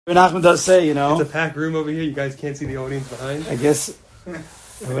Nachman does say, It's a packed room over here. You guys can't see the audience behind. I guess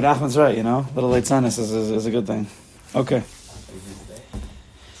Nachman's right, Little late sinus is a good thing. Okay.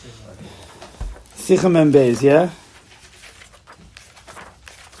 Sichos HaRan, yeah?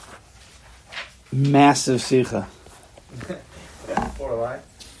 Massive Sicha. 4 lines?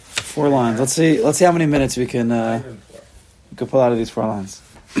 4 lines. Let's see how many minutes we can pull out of these 4 lines.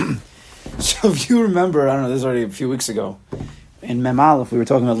 So if you remember, I don't know, this is already a few weeks ago, in Mem Aleph, we were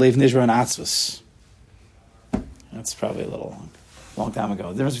talking about Leiv Nishbar and Atzvus. That's probably a long time ago.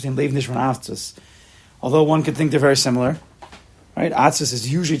 The difference between Leiv Nishbar and Atzvus, although one could think they're very similar, right? Atzvus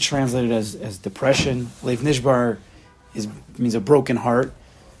is usually translated as depression. Leiv Nishbar means a broken heart.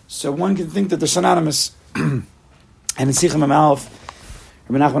 So one could think that they're synonymous. And in Sichos Mem Aleph,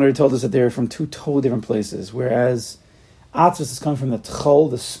 Rabbi Nachman already told us that they're from 2 totally different places, whereas Atzvus is coming from the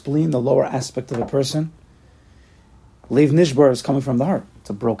tchol, the spleen, the lower aspect of a person. Leiv Nishbar is coming from the heart. It's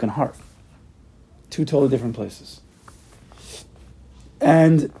a broken heart. 2 totally different places.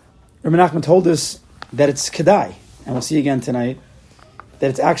 And Rabbi Nachman told us that it's kedai, and we'll see again tonight, that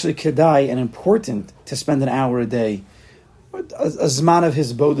it's actually kedai and important to spend an hour a day, a zman of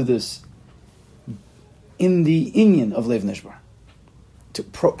his bodidus, in the inyan of Leiv Nishbar, to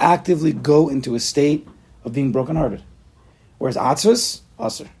proactively go into a state of being brokenhearted. Whereas Atzvus,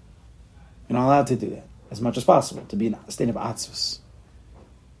 asur. You're not allowed to do that as much as possible, to be in a state of Atzvus.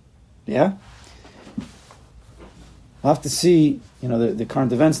 Yeah? We'll have to see, the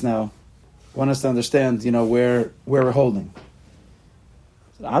current events now want us to understand, where we're holding.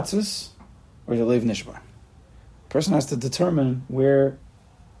 Is it Atzvus or is it Leiv Nishbar? A person has to determine where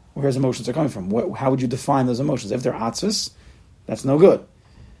his emotions are coming from. How would you define those emotions? If they're Atzvus, that's no good.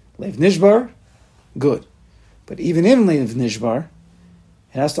 Leiv Nishbar, good. But even in Leiv Nishbar,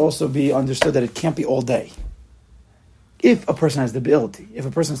 it has to also be understood that it can't be all day. If a person has the ability, if a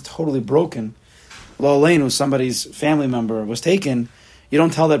person is totally broken, lo aleinu, somebody's family member was taken, you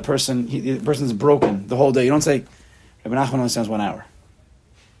don't tell that person, the person's broken the whole day. You don't say, Rabbi Nachman only spends 1 hour.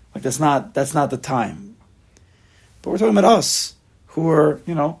 That's not the time. But we're talking about us, who are,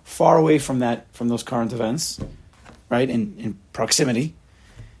 far away from those current events, right, in proximity.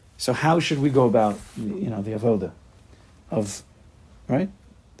 So how should we go about, the avoda of, right,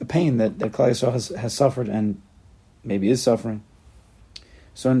 the pain that Klal Yisrael has suffered and maybe is suffering?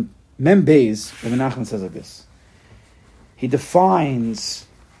 So in Mem Beis, Rabbi Nachman says like this. He defines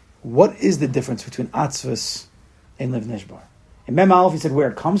what is the difference between Atzvus and Leiv Nishbar. In Mem Aleph, he said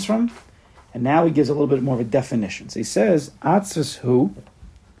where it comes from, and now he gives a little bit more of a definition. So he says, Atzvus hu,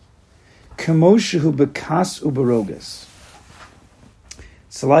 k'moshehu bekas uberoges.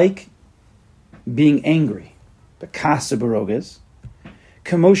 It's like being angry, bekas uberoges.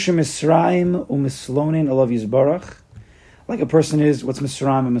 K'moshe misraim u'mislonin alav yizbarach. Like a person is, what's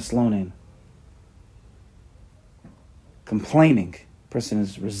misraim and mislonin? Complaining. A person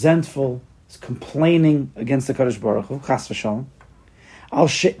is resentful, is complaining against the Kadosh Baruch Hu, chas v'shalom. Al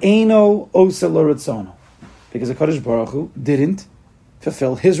she'eno osa lo ratzono. Because the Kadosh Baruch Hu didn't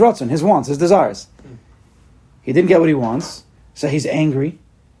fulfill his ratzon, his wants, his desires. He didn't get what he wants, so he's angry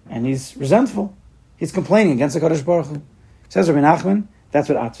and he's resentful. He's complaining against the Kadosh Baruch Hu. Says Rabbi Nachman, that's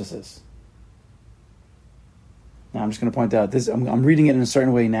what Atzvus is. Now I'm just going to point out this. I'm reading it in a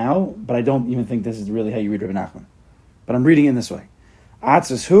certain way now, but I don't even think this is really how you read Rabbi Nachman. But I'm reading it in this way.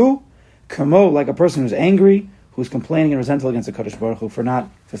 Atzvus hu, kamo, like a person who's angry, who's complaining and resentful against the Kadosh Baruch Hu for not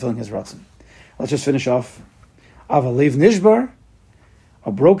fulfilling his ratzon. Let's just finish off. Av leiv nishbar,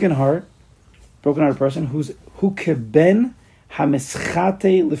 a broken hearted person who keben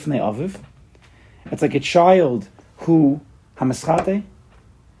hamischate lifnei aviv. It's like a child who hamischate.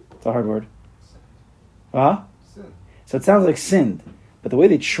 It's a hard word. Huh? So it sounds like sinned, but the way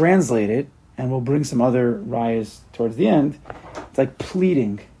they translate it, and we'll bring some other rayas towards the end, it's like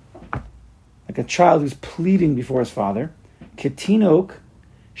pleading. Like a child who's pleading before his father. Ketinok,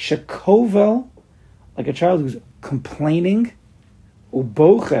 shekovel, like a child who's complaining,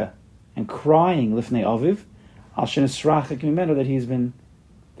 uboche, and crying, lifnei aviv, al shenisrachek mimeno,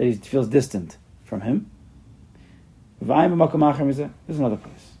 that he feels distant from him. V'ayim b'makom acher mizeh, this is another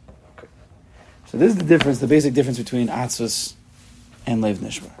place. So this is the difference, the basic difference between Atzvus and Leiv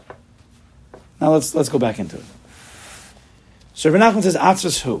Nishbar. Now let's go back into it. So Rabbi Nachman says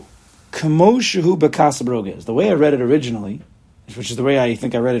Atzvus hu, kamo shehu bekas uberoges. The way I read it originally, which is the way I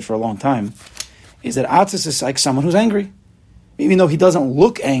think I read it for a long time, is that Atzvus is like someone who's angry. Even though he doesn't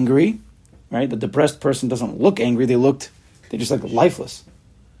look angry, right? The depressed person doesn't look angry, they're just like lifeless.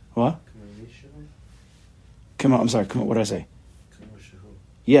 What? I'm sorry, what did I say?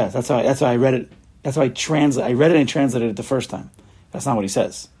 Yeah, that's how I read it. That's how I read it and translated it the first time. That's not what he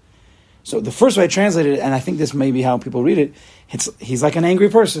says. So the first way I translated it, and I think this may be how people read it, he's like an angry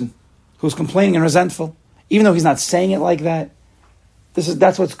person who's complaining and resentful, even though he's not saying it like that.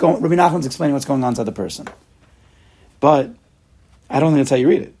 That's what's going. Rabbi Nachman's explaining what's going on inside the person, but I don't think that's how you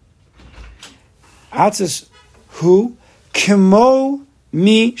read it. Atzis hu kimo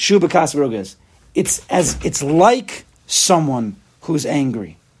mi shu b'kas v'roges. It's like someone who's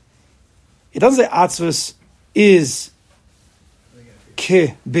angry. It doesn't say atzvus is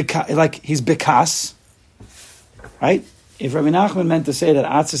like he's bekas, right? If Rabbi Nachman meant to say that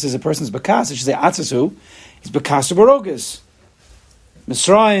atzvus is a person's bekas, it should say atzvus hu, he's bekas v'roges.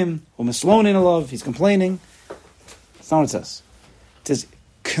 Misraim or mislonin alav, he's complaining. That's not what it says. It says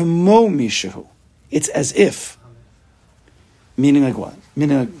kamo mishahu. It's as if. Meaning like what?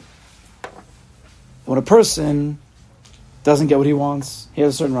 Meaning like when a person doesn't get what he wants, he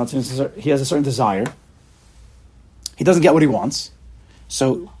has a certain he has a certain desire. He doesn't get what he wants.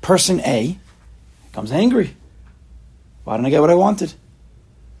 So person A becomes angry. Why didn't I get what I wanted?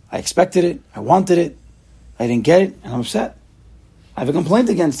 I expected it. I wanted it. I didn't get it, and I'm upset. I have a complaint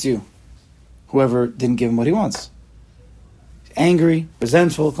against you. Whoever didn't give him what he wants. Angry,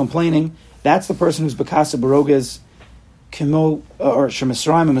 resentful, complaining. That's the person who's Bekasa Barogas, Kimo, or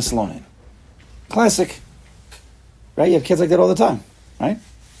Shemisraim and Mislonin. Classic. Right? You have kids like that all the time. Right?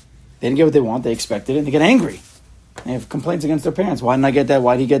 They didn't get what they want. They expected it. And they get angry. They have complaints against their parents. Why didn't I get that?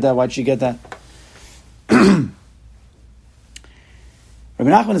 Why did he get that? Why did she get that? Rabbi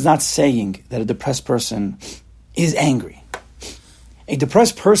Nachman is not saying that a depressed person is angry. A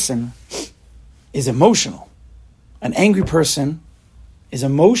depressed person is emotional. An angry person is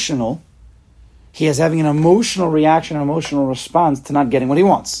emotional. He is having an emotional reaction, an emotional response to not getting what he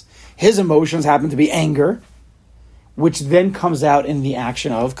wants. His emotions happen to be anger, which then comes out in the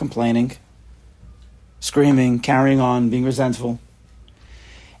action of complaining, screaming, carrying on, being resentful.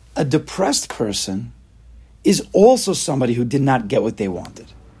 A depressed person is also somebody who did not get what they wanted.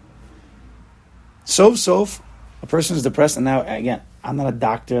 A person is depressed, and now, again, I'm not a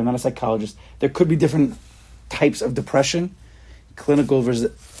doctor, I'm not a psychologist. There could be different types of depression, clinical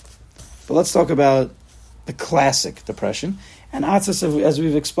versus... But let's talk about the classic depression. And atzas, as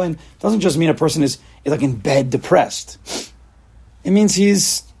we've explained, doesn't just mean a person is like in bed depressed. It means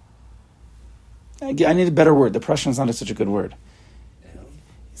he's... I need a better word. Depression is not such a good word.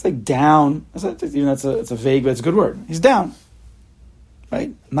 He's like down. It's a vague, but it's a good word. He's down. Right?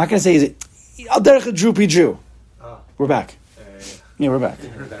 I'm not going to say he's a droopy Jew. We're back. Yeah, we're back. I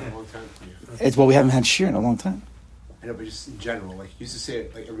heard that in a long time from you. It's we haven't had shir in a long time. I know, but just in general, like you used to say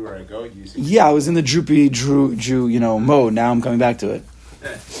it like everywhere I go. You used to Yeah, I was in the droopy Jew, mode. Now I'm coming back to it.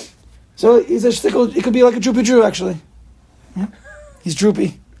 So he's a shtickle. It could be like a droopy Jew, actually. Yeah. He's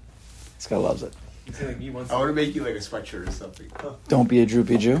droopy. This guy loves it. I want to make you like a sweatshirt or something. Don't be a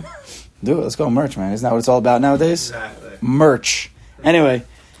droopy Jew. Do it. Let's go merch, man. Isn't that what it's all about nowadays? Exactly. Merch. Anyway,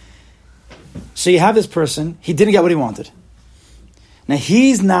 so you have this person. He didn't get what he wanted. Now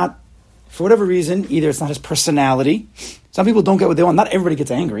he's not, for whatever reason, either it's not his personality. Some people don't get what they want. Not everybody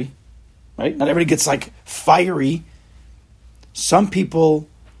gets angry, right? Not everybody gets like fiery. Some people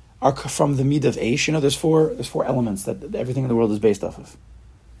are from the midah of Eish. You know, there's four elements that everything in the world is based off of.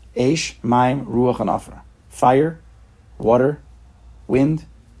 Eish, Maim, Ruach, and Afra. Fire, water, wind,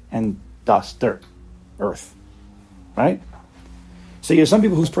 and dust, dirt, earth. Right? So you have some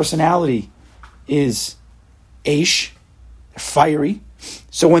people whose personality is Eish, fiery.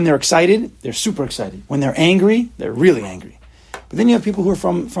 So when they're excited, they're super excited. When they're angry, they're really angry. But then you have people who are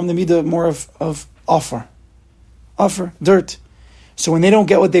from the midah more of Afra, dirt. So when they don't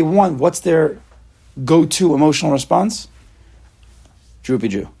get what they want, what's their go-to emotional response? Droopy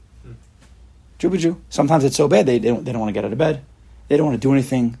Jew. Droopy Jew. Sometimes it's so bad they don't want to get out of bed. They don't want to do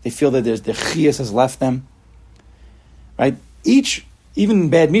anything. They feel that the chiyas has left them. Right? Even in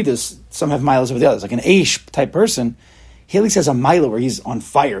bad midas, some have milas over the others. Like an Aish type person, he at least has a mila where he's on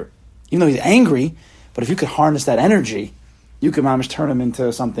fire. Even though he's angry, but if you could harness that energy, you could mamish turn him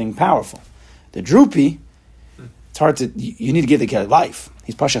into something powerful. The droopy, it's hard to... You need to give the guy life.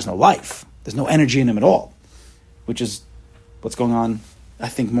 He's Pasha has no life. There's no energy in him at all. Which is what's going on, I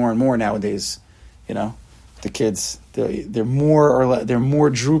think, more and more nowadays. You know, the kids, they're more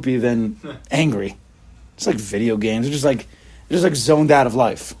droopy than angry. It's like video games. They're just like zoned out of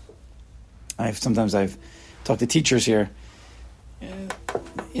life. Sometimes I've talked to teachers here,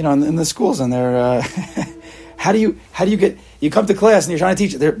 you know, in the schools, and they're how do you get, you come to class and you're trying to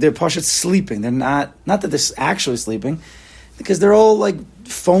teach, they're partially sleeping. They're not that they're actually sleeping, because they're all like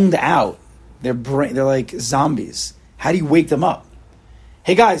phoned out. They're like zombies. How do you wake them up?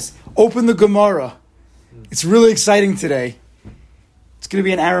 Hey guys, open the Gemara. It's really exciting today. It's going to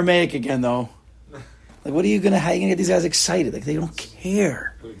be in Aramaic again, though. Like, how are you going to get these guys excited? Like, they don't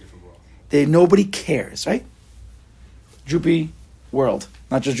care. Nobody cares, right? Droopy world,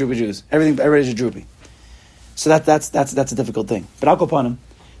 not just droopy Jews. Everybody's a droopy. So that's a difficult thing. But I'll go upon him.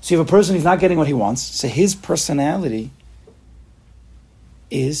 So you have a person who's not getting what he wants. So his personality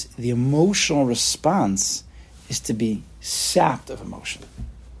is the emotional response is to be sapped of emotion.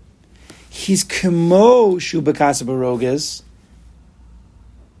 He's kemo shu bekasa baroges,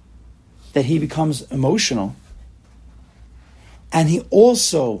 that he becomes emotional, and he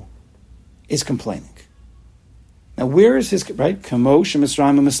also is complaining. Now, where is his, right? Kemo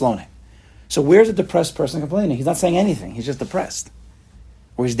shemisraim mislone. So where's a depressed person complaining? He's not saying anything. He's just depressed.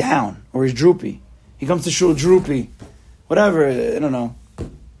 Or he's down. Or he's droopy. He comes to shul droopy. Whatever, I don't know.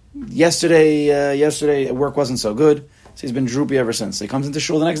 Yesterday work wasn't so good, so he's been droopy ever since. So he comes into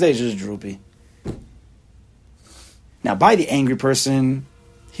shul the next day, he's just droopy. Now, by the angry person,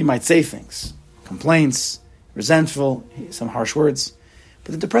 he might say things. Complaints, resentful, some harsh words.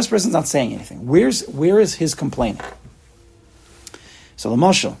 But the depressed person's not saying anything. Where is his complaining? So,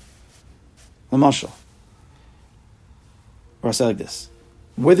 L'mashal. Or I'll say like this.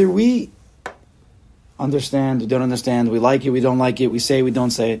 Whether we understand, we don't understand, we like it, we don't like it, we say, we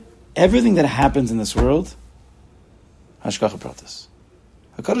don't say it, everything that happens in this world, Hashgacha Pratis.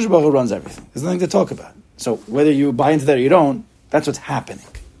 HaKadosh Baruch Hu runs everything. There's nothing to talk about. So whether you buy into that or you don't, that's what's happening.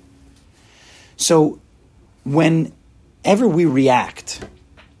 So whenever we react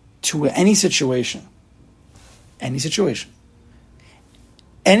to any situation, every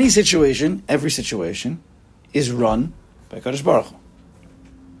situation is run by HaKadosh Baruch Hu.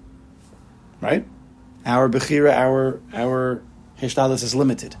 Right? Our Bechira, our Hishtadlus is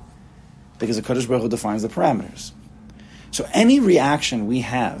limited because the HaKadosh Baruch Hu defines the parameters. So any reaction we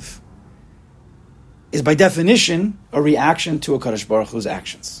have is by definition a reaction to HaKadosh Baruch Hu's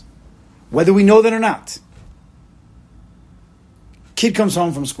actions, whether we know that or not. Kid comes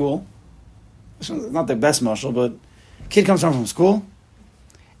home from school. It's not the best mashal, but kid comes home from school,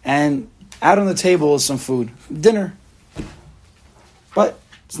 and out on the table is some food, dinner. But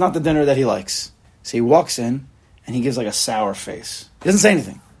it's not the dinner that he likes. So he walks in, and he gives like a sour face. He doesn't say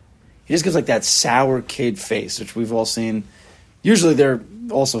anything. He just gives like that sour kid face, which we've all seen. Usually they're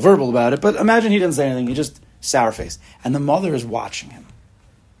also verbal about it, but imagine he didn't say anything. He just sour face. And the mother is watching him.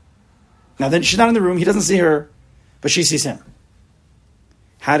 Now then, she's not in the room. He doesn't see her, but she sees him.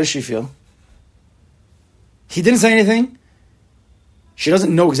 How does she feel? He didn't say anything. She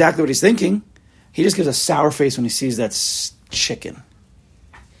doesn't know exactly what he's thinking. He just gives a sour face when he sees that chicken.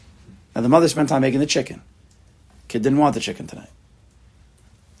 Now the mother spent time making the chicken. Kid didn't want the chicken tonight.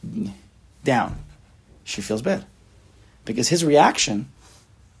 Down. She feels bad. Because his reaction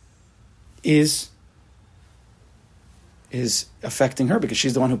is affecting her because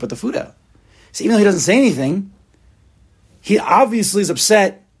she's the one who put the food out. So even though he doesn't say anything, he obviously is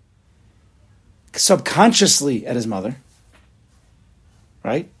upset subconsciously at his mother.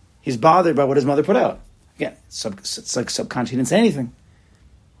 Right? He's bothered by what his mother put out. Again, it's like subconscious. He didn't say anything.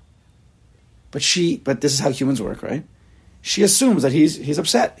 But this is how humans work, right? She assumes that he's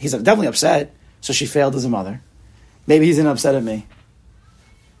upset. He's definitely upset, so she failed as a mother. Maybe he's upset at me.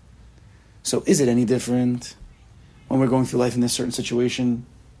 So is it any different when we're going through life and this certain situation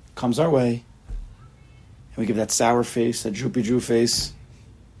comes our way, and we give that sour face, that droopy Jew face?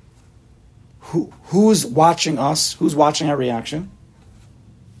 Who's watching us? Who's watching our reaction?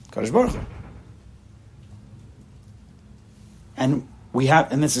 Kadosh Baruch Hu.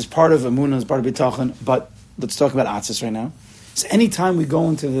 And this is part of Emunah, it's part of Bitachon, but let's talk about Atzis right now. So anytime we go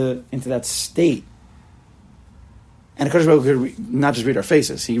into that state, and Kadosh Baruch Hu could not just read our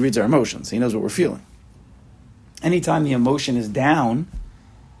faces, he reads our emotions, he knows what we're feeling. Anytime the emotion is down,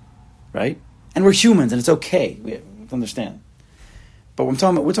 right? And we're humans, and it's okay, we have to understand. But we're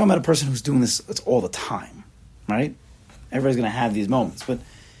talking about a person who's doing this all the time, right? Everybody's going to have these moments, but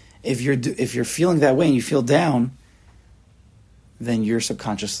if you're feeling that way and you feel down, then you're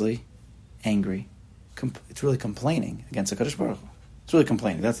subconsciously angry. It's really complaining against the HaKadosh Baruch Hu. It's really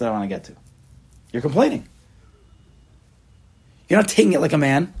complaining. That's what I want to get to. You're complaining. You're not taking it like a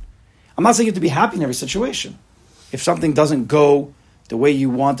man. I'm not saying you have to be happy in every situation. If something doesn't go the way you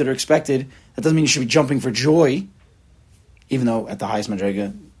wanted or expected, that doesn't mean you should be jumping for joy, even though at the highest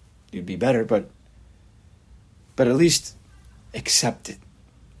madrega you'd be better, but at least accept it.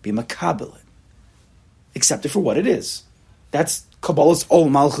 Be makabel it. Accept it for what it is. That's Kabbalah's Ol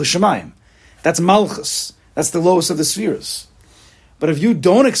Malchus Shemayim. That's Malchus. That's the lowest of the spheres. But if you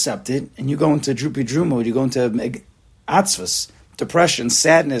don't accept it, and you go into droopy Drew mode, you go into atzvus, depression,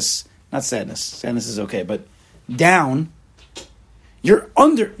 sadness, not sadness is okay, but down, You're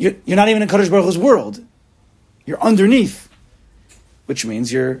not even in Kadosh Baruch Hu's world. You're underneath, which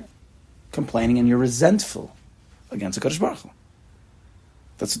means you're complaining and you're resentful against the Kadosh Baruch Hu.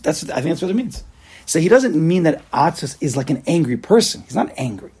 I think that's what it means. So he doesn't mean that Atzvus is like an angry person. He's not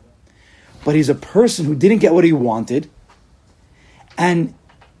angry. But he's a person who didn't get what he wanted, and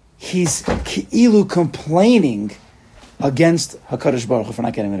he's ki'ilu complaining against HaKadosh Baruch Hu for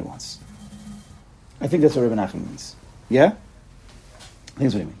not getting what he wants. I think that's what Rebbe Nachman means. Yeah? I think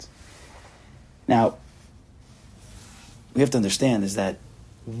that's what he means. Now, we have to understand is that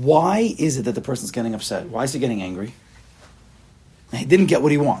why is it that the person's getting upset? Why is he getting angry? He didn't get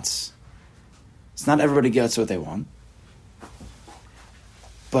what he wants. It's not everybody gets what they want.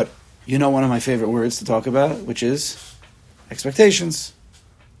 But you know one of my favorite words to talk about, which is expectations.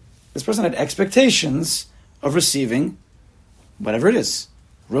 This person had expectations of receiving whatever it is.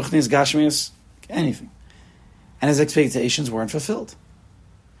 Ruchnis, Gashmias, anything. And his expectations weren't fulfilled.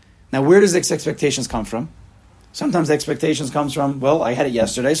 Now, where does these expectations come from? Sometimes the expectations comes from, well, I had it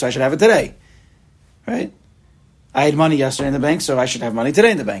yesterday, so I should have it today. Right? I had money yesterday in the bank, so I should have money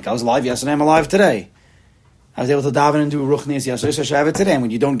today in the bank. I was alive yesterday, I'm alive today. I was able to daven and do ruchnis yesterday, so I should have it today. And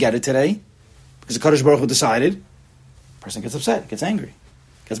when you don't get it today, because the Kadosh Baruch Hu decided, the person gets upset, gets angry,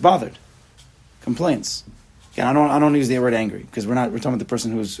 gets bothered, complains. Again, I don't use the word angry, because we're talking about the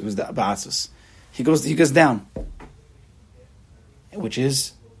person who's the ba'atzis. He goes down. Which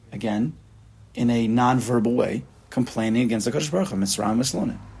is, again, in a non-verbal way, complaining against the Kadosh Baruch Hu, Mitzrayim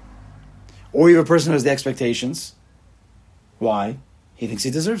Mislonim. Or you have a person who has the expectations. Why? He thinks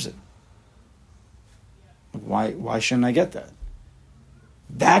he deserves it. Why shouldn't I get that?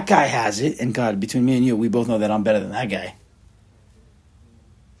 That guy has it, and God, between me and you, we both know that I'm better than that guy.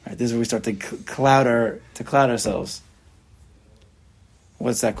 Right, this is where we start to cloud ourselves.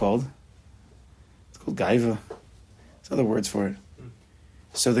 What's that called? It's called gaiva. There's other words for it.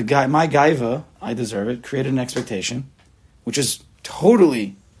 So my gaiva, I deserve it, created an expectation, which is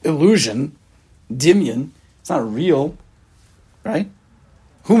totally illusion, dimyon. It's not real, right?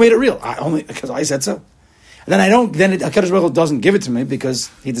 Who made it real? Only because I said so. And then HaKadosh Baruch Hu doesn't give it to me because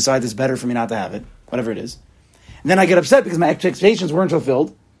he decides it's better for me not to have it, whatever it is. And then I get upset because my expectations weren't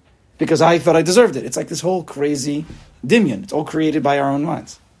fulfilled because I thought I deserved it. It's like this whole crazy dimyon. It's all created by our own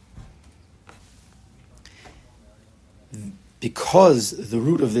minds. Because the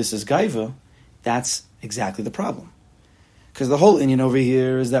root of this is gaiva, that's exactly the problem. Because the whole inyan over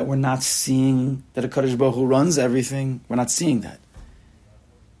here is that we're not seeing that HaKadosh Baruch Hu runs everything. We're not seeing that.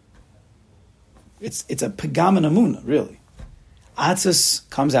 It's a pagam and amuna, really. Atzis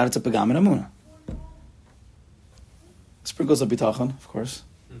comes out, it's a pagam and amuna. Sprinkles of bitachon, of course.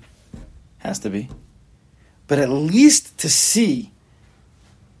 Has to be. But at least to see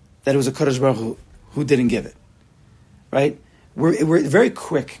that it was a HaKadosh Baruch Hu who didn't give it. Right? We're very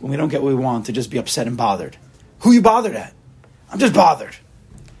quick when we don't get what we want to just be upset and bothered. Who you bothered at? I'm just bothered.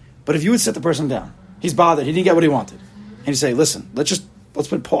 But if you would sit the person down, he's bothered, he didn't get what he wanted. And you say, listen, let's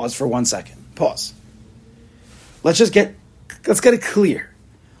put pause for 1 second. Pause. Let's get it clear.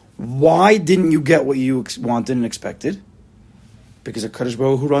 Why didn't you get what you wanted and expected? Because HaKadosh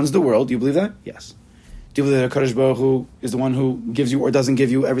Baruch Hu runs the world. Do you believe that? Yes. Do you believe that HaKadosh Baruch Hu is the one who gives you or doesn't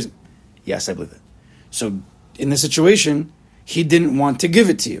give you everything? Yes, I believe it. So in this situation, he didn't want to give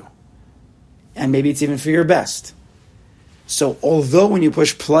it to you. And maybe it's even for your best. So although when you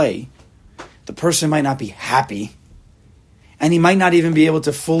push play, the person might not be happy, and he might not even be able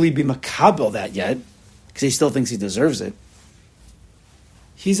to fully be makabel that yet, because he still thinks he deserves it,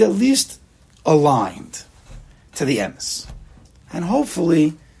 he's at least aligned to the emes. And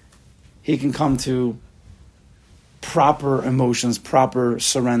hopefully he can come to proper emotions, proper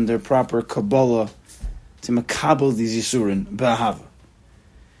surrender, proper kabbalah, to makabel these yisurin b'ahava.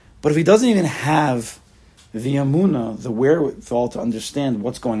 But if he doesn't even have the amuna, the wherewithal to understand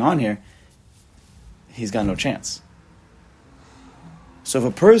what's going on here, he's got no chance. So if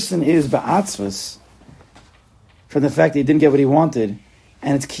a person is ba'atzvus from the fact that he didn't get what he wanted,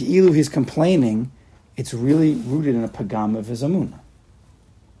 and it's ki'ilu he's complaining, it's really rooted in a pagam of his amuna,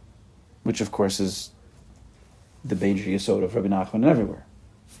 which of course is the Beidri Yesod of Rabbi Nachman and everywhere.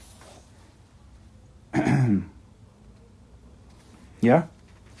 Yeah?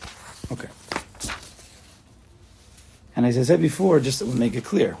 Okay. And as I said before, just to make it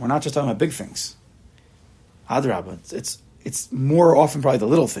clear, we're not just talking about big things. Adrabah, it's more often probably the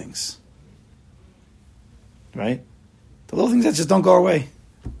little things. Right? The little things that just don't go our way.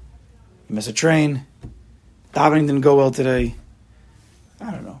 You miss a train. Davening didn't go well today. I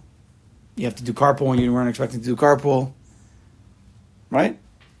don't know. You have to do carpool and you weren't expecting to do carpool. Right?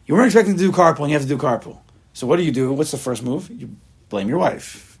 You weren't expecting to do carpool and you have to do carpool. So what do? What's the first move? blame your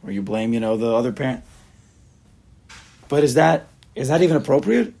wife, or you blame, the other parent. But is that even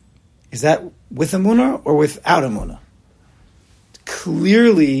appropriate? Is that with emunah or without emunah?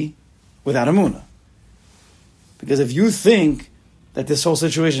 Clearly without emunah. Because if you think that this whole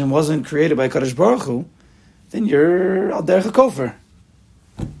situation wasn't created by Kadosh Baruch Hu, then you're al derech kofer.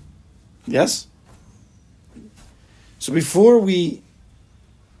 Yes? So before we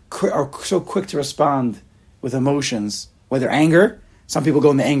are so quick to respond with emotions, whether anger, some people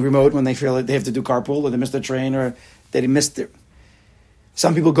go in the angry mode when they feel like they have to do carpool, or they missed the train, or they missed it.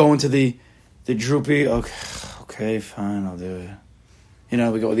 Some people go into the droopy, okay, fine, I'll do it.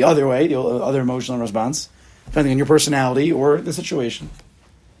 We go the other way, the other emotional response, depending on your personality or the situation.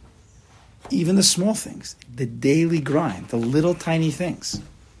 Even the small things, the daily grind, the little tiny things.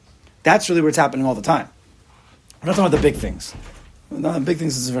 That's really what's happening all the time. We're not talking about the big things. No, the big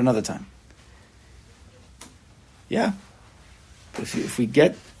things is for another time. Yeah. But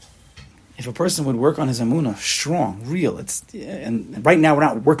if a person would work on his emunah, strong, real, and right now we're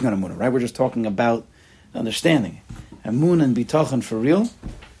not working on emunah, right? We're just talking about understanding. Emunah and bitachon for real,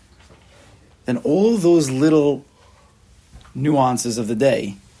 then all those little nuances of the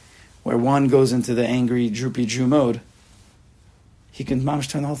day, where one goes into the angry, droopy Jew mode, he can mamish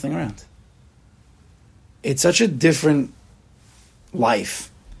turn the whole thing around. It's such a different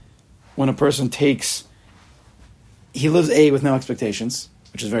life when a person he lives with no expectations,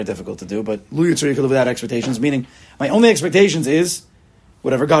 which is very difficult to do, but Lu Yitzur, you could live without expectations, meaning my only expectations is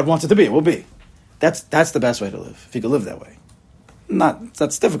whatever God wants it to be, it will be. That's the best way to live, if you could live that way.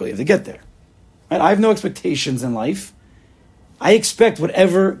 That's difficult, you have to get there. Right? I have no expectations in life. I expect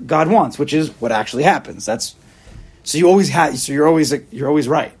whatever God wants, which is what actually happens. You're always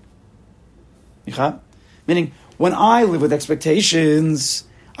right. Meaning, when I live with expectations,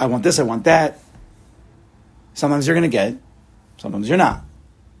 I want this, I want that. Sometimes you're going to get, sometimes you're not.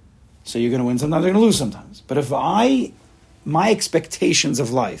 So you're going to win, sometimes you're going to lose sometimes. But if my expectations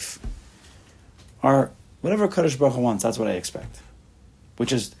of life are whatever Kadosh Baruch Hu wants, that's what I expect.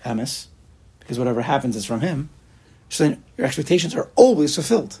 Which is emes, because whatever happens is from him. So then your expectations are always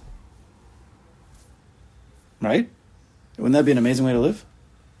fulfilled. Right? Wouldn't that be an amazing way to live?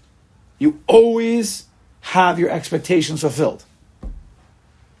 You always have your expectations fulfilled.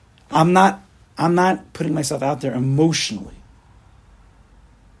 I'm not putting myself out there emotionally.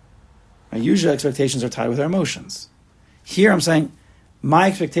 Our usual expectations are tied with our emotions. Here I'm saying, my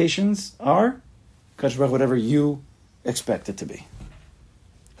expectations are Kadosh Baruch Hu, whatever you expect it to be.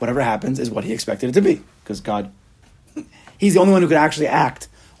 Whatever happens is what he expected it to be. Because God, he's the only one who could actually act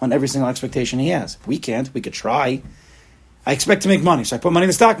on every single expectation he has. We can't. We could try. I expect to make money, so I put money in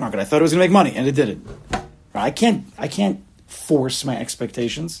the stock market. I thought it was going to make money, and it didn't. Right? I can't force my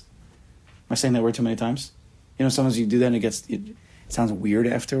expectations. Am I saying that word too many times? Sometimes you do that and it sounds weird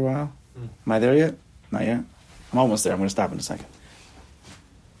after a while. Am I there yet? Not yet? I'm almost there. I'm going to stop in a second.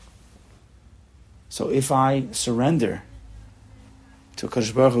 So if I surrender to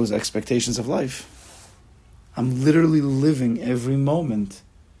Kadosh Baruch Hu's expectations of life, I'm literally living every moment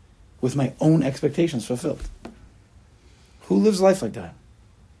with my own expectations fulfilled. Who lives life like that?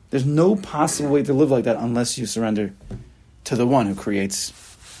 There's no possible way to live like that unless you surrender to the one who creates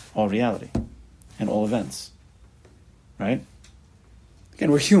all reality and all events. Right?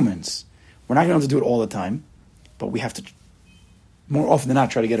 Again, we're humans. We're not going to be able to do it all the time, but we have to, more often than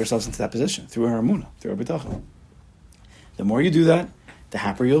not, try to get ourselves into that position through our emunah, through our bitachon. The more you do that, the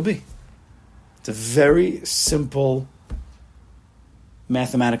happier you'll be. It's a very simple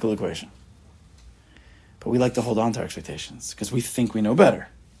mathematical equation. But we like to hold on to our expectations because we think we know better.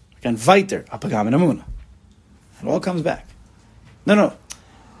 Again, weiter, apagam and emunah. It all comes back. No.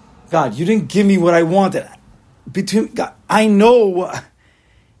 God, you didn't give me what I wanted. God, I know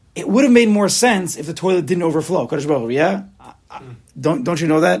it would have made more sense if the toilet didn't overflow. Kadosh Baruch Hu, yeah? Don't you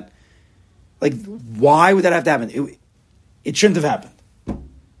know that? Like, why would that have to happen? It shouldn't have happened.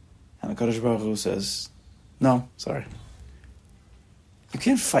 And the Kadosh Baruch Hu says, no, sorry. You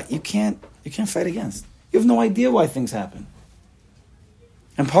can't fight. You can't fight against. You have no idea why things happen.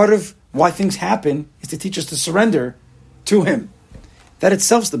 And part of why things happen is to teach us to surrender to Him. That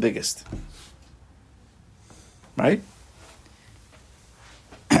itself's the biggest. Right?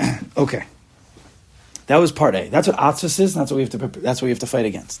 Okay. That was part A. That's what atzvus is, and that's what we have to fight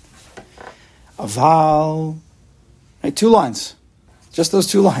against. Aval. Right, 2 lines. Just those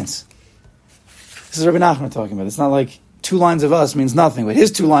 2 lines. This is Rabbi Nachman talking about. It's not like 2 lines of us means nothing, but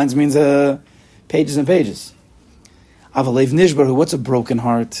his 2 lines means pages and pages. Avalev nishbar, what's a broken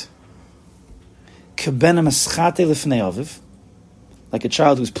heart? Kebena meschate lefnei aviv, like a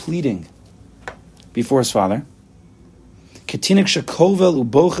child who's pleading before his father. Ketinik shekovel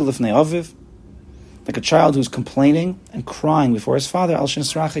ubochel lifnei aviv, like a child who's complaining and crying before his father, al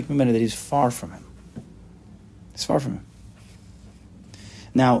shenisrachik mimenu, that he's far from him. He's far from him.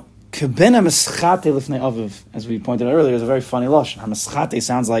 Now, keben hamischate lifnei aviv, as we pointed out earlier, is a very funny lashon. Hamischate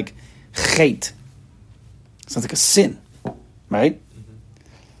sounds like chet. Sounds like a sin, right?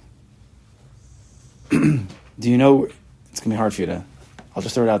 Mm-hmm. Do you know? It's gonna be hard for you to. I'll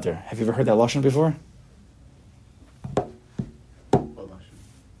just throw it out there. Have you ever heard that lashon before? What lashon?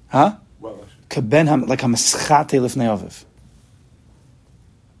 Huh? What lashon? Keben like hamischate lifnei aviv.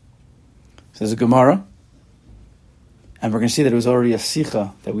 So there's a Gemara. And we're going to see that it was already a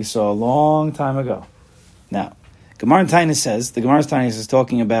Sicha that we saw a long time ago. Now, Gemara in Tainis says, the Gemara's Tainis is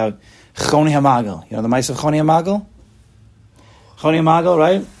talking about Choni HaMagel. You know the mice of Choni HaMagel? Choni HaMagel,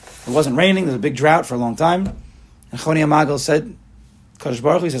 right? It wasn't raining, there was a big drought for a long time. And Choni HaMagel said, Kadosh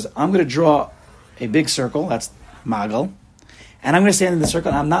Baruch Hu, he says, I'm going to draw a big circle, that's Magel, and I'm going to stand in the circle,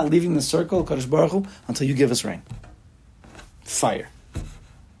 and I'm not leaving the circle, Kadosh Baruch Hu, until you give us rain. Fire.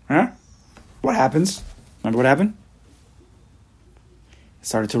 Huh? What happens? Remember what happened? It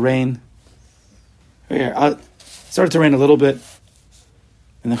started to rain. It started to rain a little bit.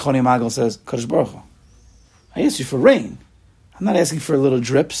 And then Choni Magel says, Kadosh Baruch Hu, I asked you for rain. I'm not asking for little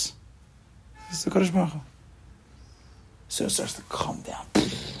drips. This is the Kadosh Baruch Hu. So it starts to come down.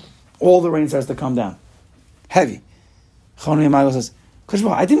 All the rain starts to come down. Heavy. Choni Magel says, Kadosh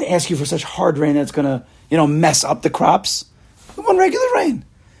Baruch Hu, I didn't ask you for such hard rain that's going to, mess up the crops. We want regular rain.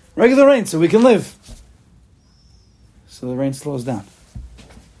 Regular rain so we can live. So the rain slows down.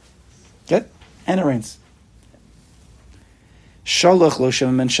 Good? And it rains. Shalach lo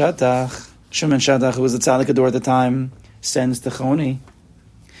Shimon ben Shattach. Shimon ben Shattach, who was the tzaddik ador at the time, sends to Choni.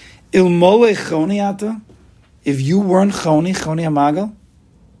 Ilmole Choni ata. If you weren't Choni HaMagel,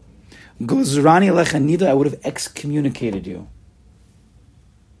 Gozrani alecha nida, I would have excommunicated you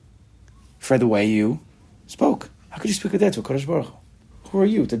for the way you spoke. How could you speak like that to a Kadosh Baruch Hu? Who are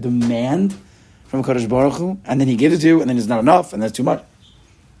you to demand from a Kadosh Baruch Hu, and then he gives it to you, and then it's not enough, and that's too much?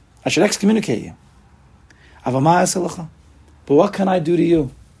 I should excommunicate you. But what can I do to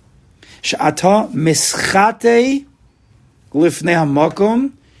you? She'ata mischate lifnei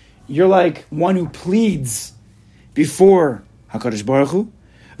hamakom. You're like one who pleads before HaKadosh Baruch Hu.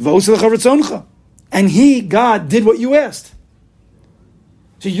 V'oselecha ratzoncha. And he, God, did what you asked.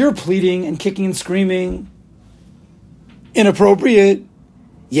 So you're pleading and kicking and screaming. Inappropriate.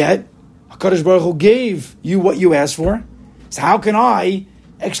 Yet, HaKadosh Baruch Hu gave you what you asked for. So how can I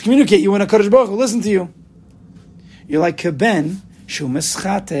excommunicate you when HaKadosh Baruch Hu listen to you? You're like Keben shu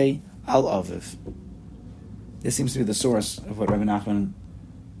mischate al aviv. This seems to be the source of what Rabbi Nachman,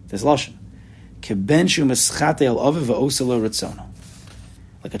 this lashon. Keben shu mischate al aviv v'oselo ritzono.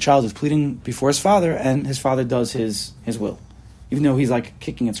 Like a child who's pleading before his father, and his father does his will, even though he's like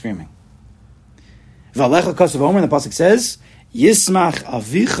kicking and screaming. V'alecha kasav omer, the pasuk says, Yismach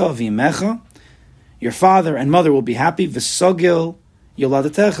avicha v'imecha. Your father and mother will be happy. V'sogil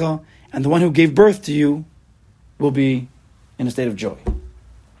yoladatecha, and the one who gave birth to you will be in a state of joy.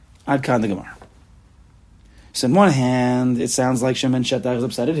 Ad kan the Gemara. So on one hand, it sounds like Shimon Shattach is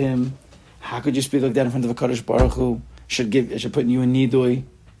upset at him. How could you speak like that in front of a Kadosh Baruch Hu? Should put you in nidui.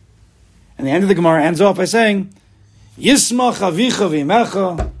 And the end of the Gemara ends off by saying, Yismach avicha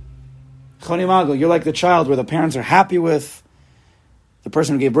v'imecha. Choni Magel, you're like the child where the parents are happy with. The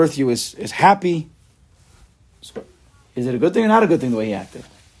person who gave birth to you is happy. So, is it a good thing or not a good thing the way he acted?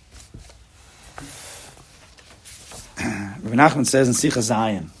 Rabbi Nachman says in Sichos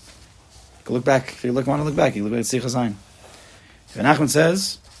HaRan. Look back. If you want to look back, you look at Sichos HaRan. Rabbi Nachman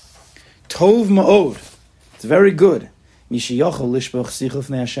says, Tov ma'od. It's very good. It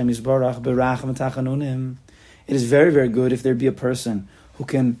is very, very good if there be a person who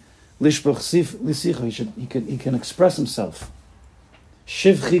can he can express himself.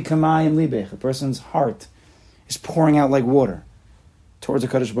 Shivchi kamayim libech. A person's heart is pouring out like water towards the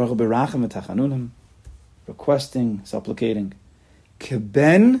Kadosh Baruch Hu berachem v'tachanunim, requesting, supplicating.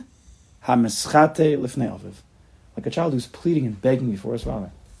 Keben hamischate lifnei aviv. Like a child who's pleading and begging before his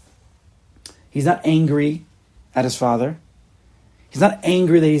father. He's not angry at his father. He's not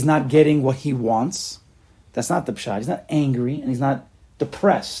angry that he's not getting what he wants. That's not the pshat. He's not angry and he's not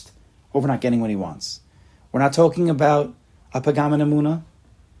depressed over not getting what he wants. We're not talking about a pagam and amuna,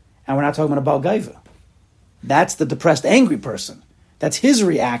 and we're not talking about a bal gaiva. That's the depressed, angry person. That's his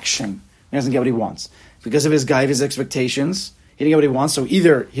reaction when he doesn't get what he wants. Because of his gaiva's expectations, he didn't get what he wants, so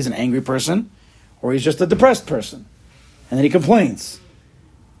either he's an angry person, or he's just a depressed person. And then he complains.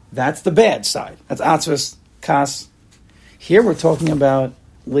 That's the bad side. That's atzvus, kas. Here we're talking about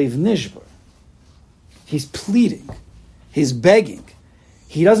leiv nishber. He's pleading. He's begging.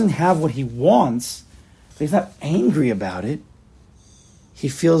 He doesn't have what he wants, but he's not angry about it. He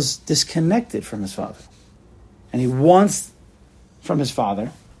feels disconnected from his father. And he wants from his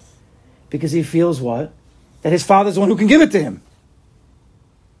father because he feels what? That his father's the one who can give it to him.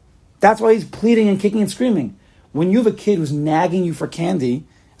 That's why he's pleading and kicking and screaming. When you have a kid who's nagging you for candy,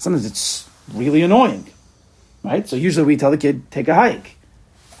 sometimes it's really annoying, right? So usually we tell the kid, take a hike.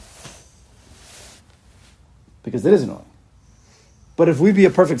 Because it is annoying. But if we be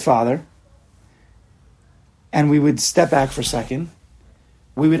a perfect father, and we would step back for a second,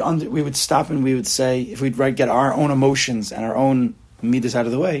 we would stop and we would say, if we'd get our own emotions and our own midas out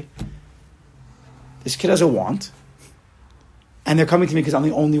of the way, this kid has a want, and they're coming to me because I'm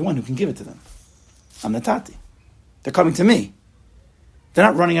the only one who can give it to them. I'm the tati. They're coming to me. They're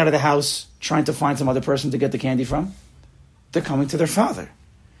not running out of the house trying to find some other person to get the candy from. They're coming to their father.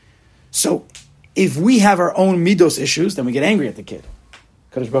 So if we have our own midos issues, then we get angry at the kid.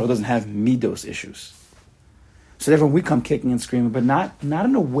 Kadosh Baruch Hu doesn't have midos issues. So therefore we come kicking and screaming, but not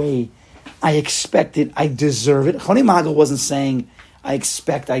in a way I expect it, I deserve it. Choni Magel wasn't saying, I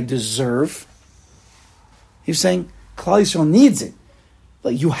expect, I deserve. He was saying, Klal Yisrael needs it.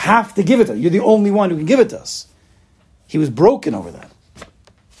 Like, you have to give it to us. You're the only one who can give it to us. He was broken over that.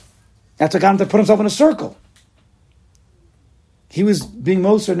 That's what got him to put himself in a circle. He was being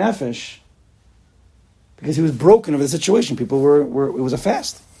Moser Nefesh because he was broken over the situation. People were it was a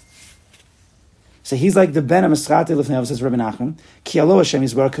fast. So he's like the Ben HaMeschate Lefnei, says Rabbi Nachman, Ki alo Hashem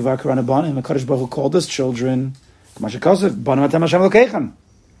Yisbarach Kvar Karana Banim, and HaKadosh Baruch Hu called us children. Hashem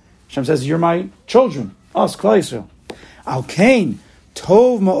says, you're my children. Us, Klal Yisrael. Al Kain,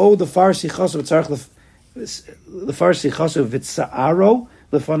 Tov Ma'od Lefar Sichos V'Tza'aro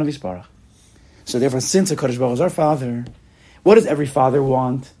Lefanav Yisbarach. So therefore, since HaKadosh Baruch Hu is our Father, what does every father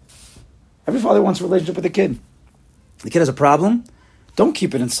want? Every father wants a relationship with the kid. The kid has a problem. Don't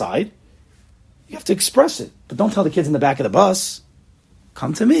keep it inside. You have to express it. But don't tell the kids in the back of the bus,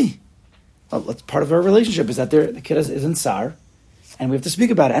 come to me. Well, that's part of our relationship is that the kid is in tsar, and we have to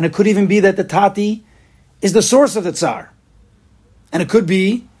speak about it. And it could even be that the tati is the source of the tsar. And it could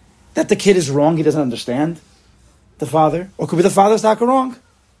be that the kid is wrong, he doesn't understand the father. Or it could be the father's not wrong.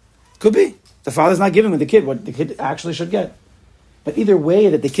 Could be. The father's not giving the kid what the kid actually should get. But either way,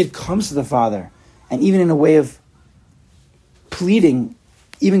 that the kid comes to the father, and even in a way of pleading,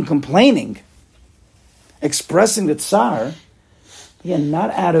 even complaining, expressing the tsar, again,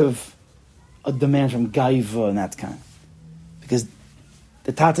 not out of a demand from gaiva and that kind. Because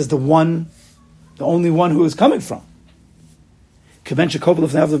the tat is the only one who is coming from.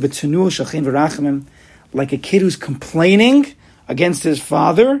 Like a kid who's complaining against his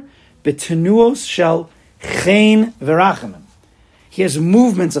father, betenuos shall chen verachamim. He has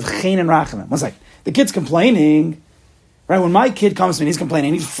movements of chen and rachamim. One second. The kid's complaining, right? When my kid comes to me and he's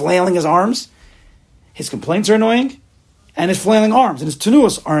complaining, he's flailing his arms. His complaints are annoying, and his flailing arms and his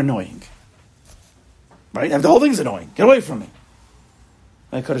tenuos are annoying. Right? The whole thing's annoying. Get away from me.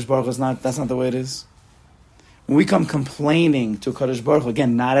 Like Kadosh Baruch Hu, that's not the way it is. When we come complaining to Kadosh Baruch Hu,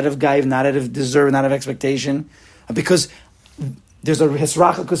 again, not out of gaiv, not out of deserve, not out of expectation, because there's a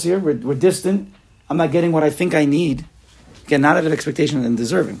hisrachakus here, we're distant, I'm not getting what I think I need. Again, not out of expectation and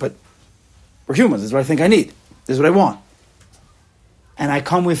deserving, but we're humans, this is what I think I need. This is what I want. And I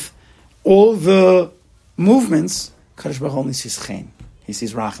come with all the movements. Kadosh Baruch Hu only sees chen. He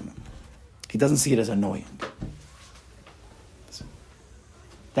sees rachamim. He doesn't see it as annoying.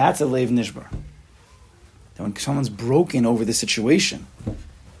 That's a leiv nishbar. That when someone's broken over the situation,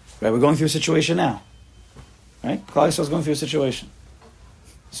 right? We're going through a situation now, right? Klal Yisrael is going through a situation.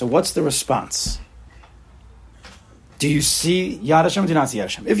 So what's the response? Do you see Yad Hashem or do you not see Yad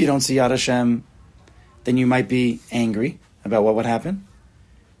Hashem? If you don't see Yad Hashem, then you might be angry about what would happen.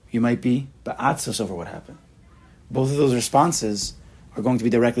 You might be ba'atzos over what happened. Both of those responses are going to be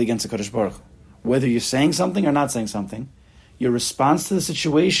directly against the Kadosh Baruch Hu. Whether you're saying something or not saying something, your response to the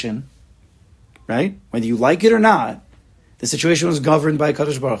situation, right? Whether you like it or not, the situation was governed by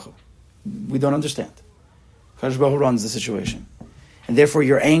Kadosh Baruch Hu. We don't understand. Kadosh Baruch Hu runs the situation. And therefore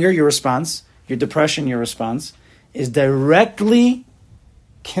your anger, your response, your depression, your response, is directly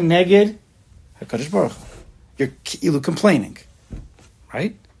keneged HaKadosh Baruch Hu. You're complaining,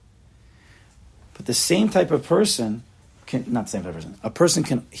 right? But the same type of person not the same type of person. A person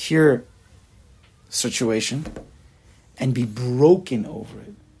can hear a situation and be broken over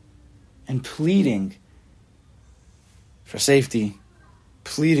it and pleading for safety,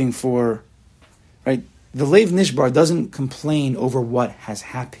 pleading for, right? The Leiv Nishbar doesn't complain over what has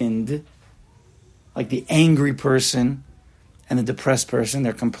happened, like the angry person and the depressed person.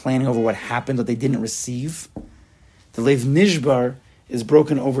 They're complaining over what happened that they didn't receive. The Lev Nishbar is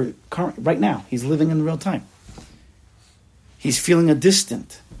broken over right now. He's living in real time. He's feeling a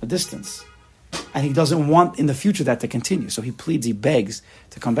distance. And he doesn't want in the future that to continue. So he pleads, he begs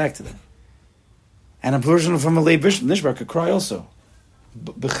to come back to that. And a version from a Lev Nishbar could cry also.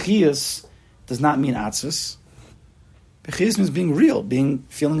 Bechias does not mean atzvus. Bechias means being real,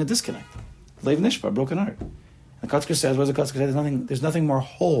 feeling a disconnect. Lev Nishbar, broken heart. And Kotzker says, what does the Kotzker say? There's nothing more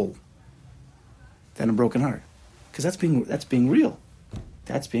whole than a broken heart. Because that's being real.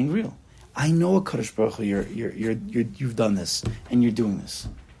 That's being real. I know a Kadosh Baruch Hu, you've done this and you're doing this.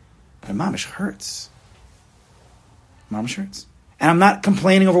 But mamish hurts. Mamish hurts. And I'm not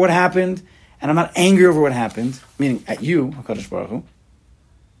complaining over what happened, and I'm not angry over what happened, meaning at you, HaKadosh Baruch Hu.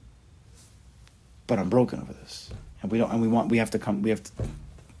 But I'm broken over this. And we have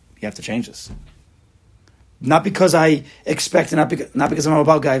to change this. Not because I expect, not because I'm a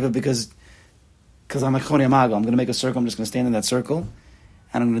Baal guy, but because I'm a Choni Amago. I'm going to make a circle, I'm just going to stand in that circle,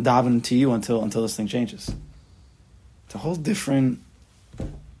 and I'm going to daven to you until this thing changes. It's a whole different,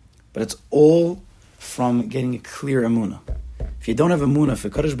 but it's all from getting a clear emunah. If you don't have emunah, if the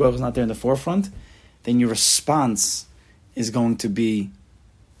Kadosh Baruch Hu is not there in the forefront, then your response is going to be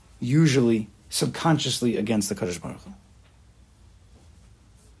usually subconsciously against the Kadosh Baruch Hu.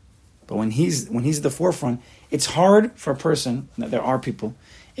 But when he's at the forefront, it's hard for a person. There are people.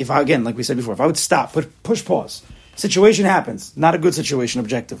 Again, like we said before, if I would stop, push pause. Situation happens, not a good situation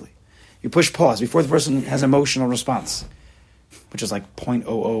objectively. You push pause before the person has emotional response, which is like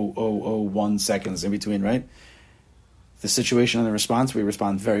 0.00001 seconds in between, right? The situation and the response, we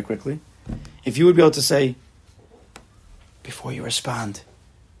respond very quickly. If you would be able to say, before you respond,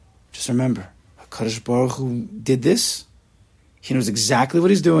 just remember, HaKadosh Baruch Hu did this. He knows exactly what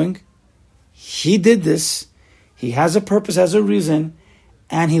he's doing. He did this. He has a purpose, has a reason,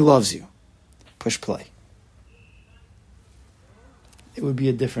 and he loves you. Push play. It would be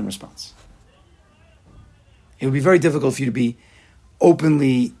a different response. It would be very difficult for you to be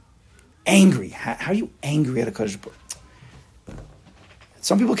openly angry. How are you angry at a Kadosh Baruch Hu?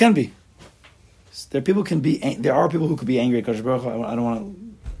 Some people can be. There are people who could be angry at Kadosh Baruch Hu. I don't want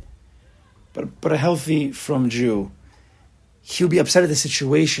to. But a healthy, from Jew, he'll be upset at the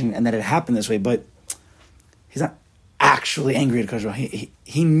situation and that it happened this way, but he's not actually angry at Kadosh Baruch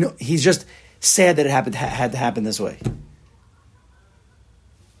Hu. He's just sad that it had to happen this way.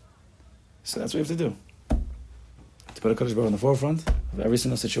 So that's what you have to do. To put a Kadosh Baruch Hu in the forefront of every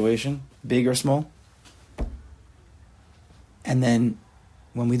single situation, big or small. And then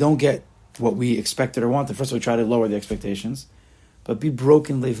when we don't get what we expected or wanted, first we try to lower the expectations, but be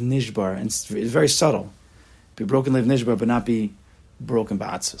broken Lev Nishbar. And it's very subtle. Be broken Lev Nishbar, but not be broken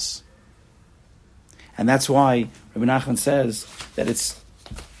Ba'atzis. And that's why Rabbi Nachman says that it's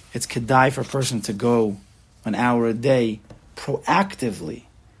kedai for a person to go an hour a day proactively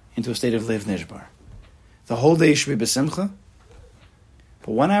into a state of Lev Nishbar. The whole day should be besimcha,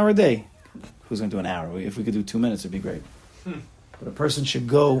 but 1 hour a day, who's going to do an hour? If we could do 2 minutes, it'd be great. But a person should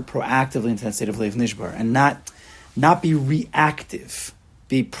go proactively into that state of Lev Nishbar and not be reactive,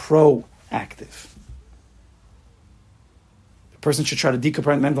 be proactive. The person should try to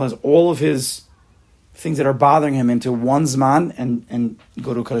decompartmentalize all of his things that are bothering him into one zman and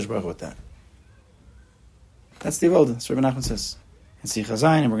go to Kadosh Baruch Hu with that. That's the avoda. That's what Rabbi Nachman says. In Sichos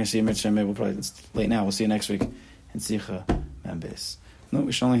HaRan, and we're going to see a mitzvah. Maybe it's late now. We'll see you next week in Sichos Mem Beis. No,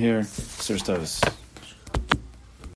 we should only hear Sur Tovos.